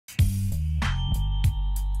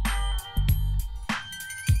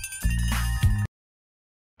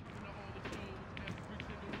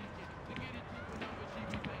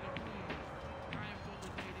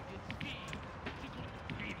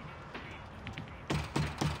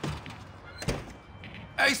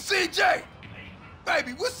Hey, CJ!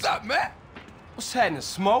 Baby, what's up, man? What's happening,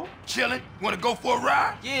 Smoke? Chillin'? Wanna go for a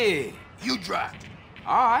ride? Yeah. You drive.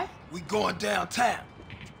 All right. We going downtown.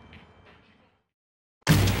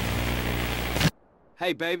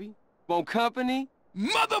 Hey, baby. Want company?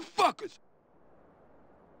 Motherfuckers!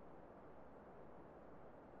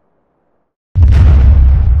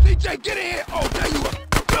 CJ, get in here! Oh, there you are!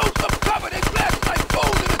 Build some cover! They blast like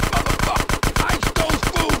fools in this motherfucker! Ice those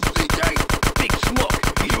fools, CJ! Big Smoke,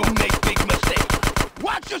 you don't make big mistakes.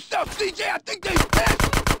 Watch yourself, CJ! I think they pissed!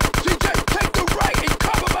 CJ, take the right and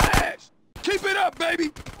cover my ass! Keep it up,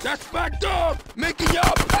 baby! That's my dog, making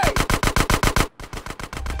y'all pay!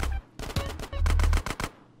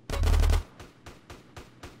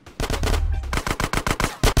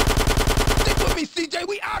 Stick with me, CJ!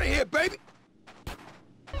 We out of here, baby!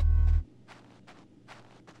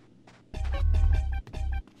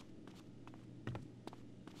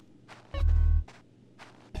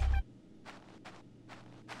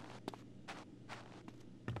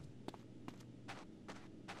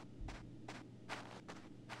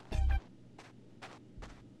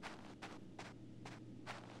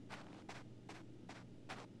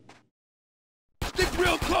 Stick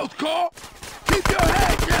real close, Carl. Keep your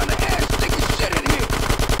head down the ass, sticking shit in here.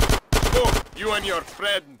 Oh, you and your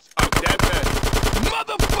friends are dead men.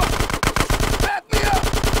 Motherfucker! Back me up!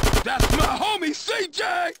 That's my homie,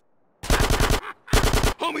 CJ!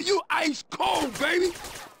 Homie, you ice cold, baby!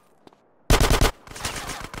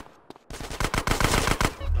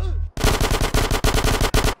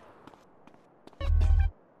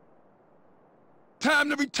 Time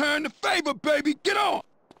to return the favor, baby! Get on!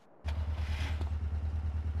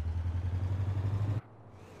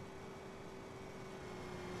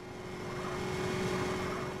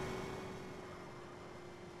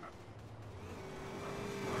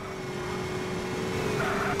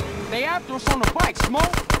 They after us on the bike,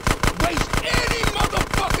 Smoke. Waste any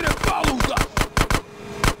motherfucker that follows us!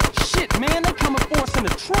 Shit, man, they coming for us in the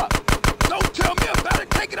truck. Don't tell me about it!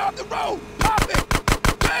 Take it off the road! Pop it!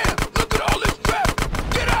 Damn! Look at all this traffic!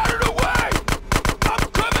 Get out of the way! I'm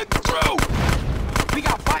coming through! We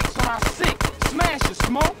got bikes on our six. Smash it,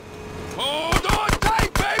 Smoke. Hold on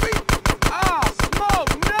tight, baby! Ah, Smoke,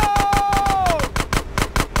 no!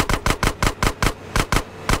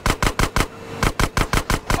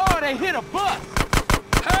 Oh, they hit a bus.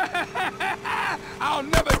 I'll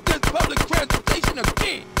never diss public transportation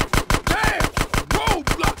again! Damn!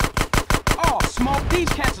 Roadblock! Oh, Smoke, these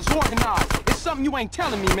cats is organized. It's something you ain't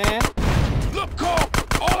telling me, man. Look, Carl,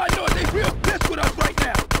 all I know is they real pissed with us right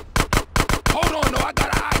now. Hold on, though, I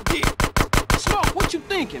got an idea. Smoke, what you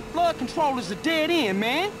thinking? Flood control is a dead end,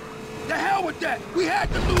 man. The hell with that. We had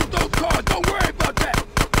to lose those cars. Don't worry about that.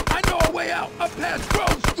 I know our way out, up past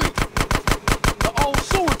Grove Street. The old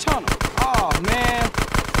sewer tunnel. Oh, man.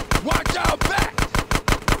 Watch our back.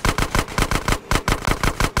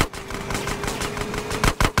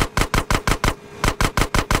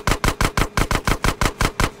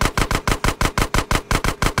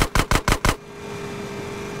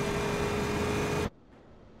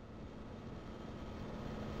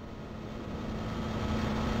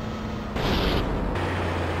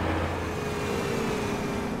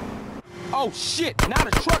 Oh, shit, now the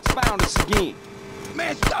truck's found us again.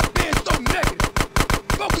 Man, stop being so negative.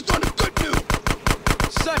 Focus on the good news.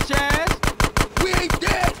 Such as? We ain't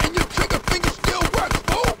dead and your trigger finger still works,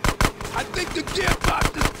 fool. I think the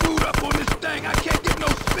gearbox is screwed up on this thing. I can't get no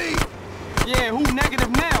speed. Yeah, who negative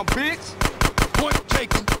now, bitch? Point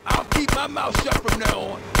taken. I'll keep my mouth shut from now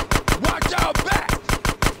on. Watch our backs.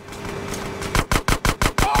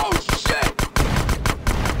 Oh, shit!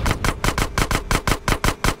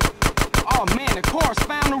 Oh, man, the car's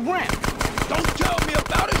found the ramp. Don't tell me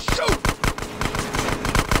about it, shoot!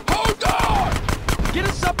 Hold on! Get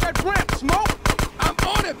us up that ramp, Smoke. I'm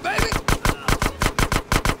on it, baby!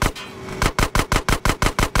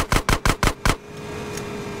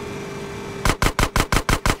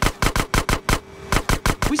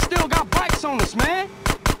 We still got bikes on us, man.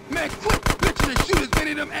 Man, quit bitching and shoot as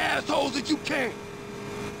many of them assholes as you can.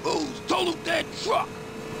 Ooh, total dead truck.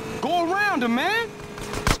 Go around him, man.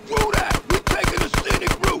 Screw that! We taking the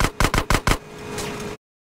scenic route!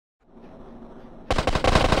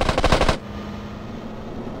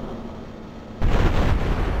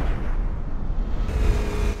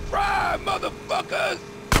 Fry, motherfuckers!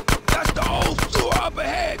 That's the old sewer up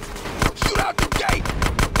ahead! Shoot out the gate!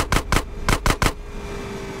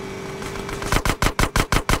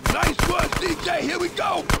 Nice one, CJ! Here we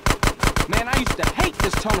go! Man, I used to hate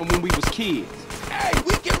this tunnel when we was kids. Hey,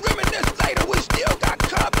 we can reminisce later! We still got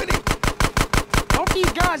company! Don't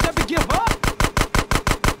these guys ever give up?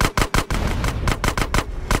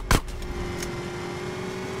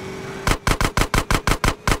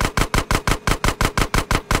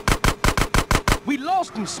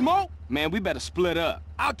 some smoke? Man, we better split up.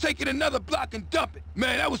 I'll take it another block and dump it.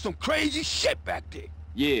 Man, that was some crazy shit back there.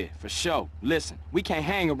 Yeah, for sure. Listen, we can't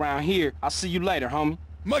hang around here. I'll see you later, homie.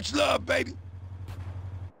 Much love, baby.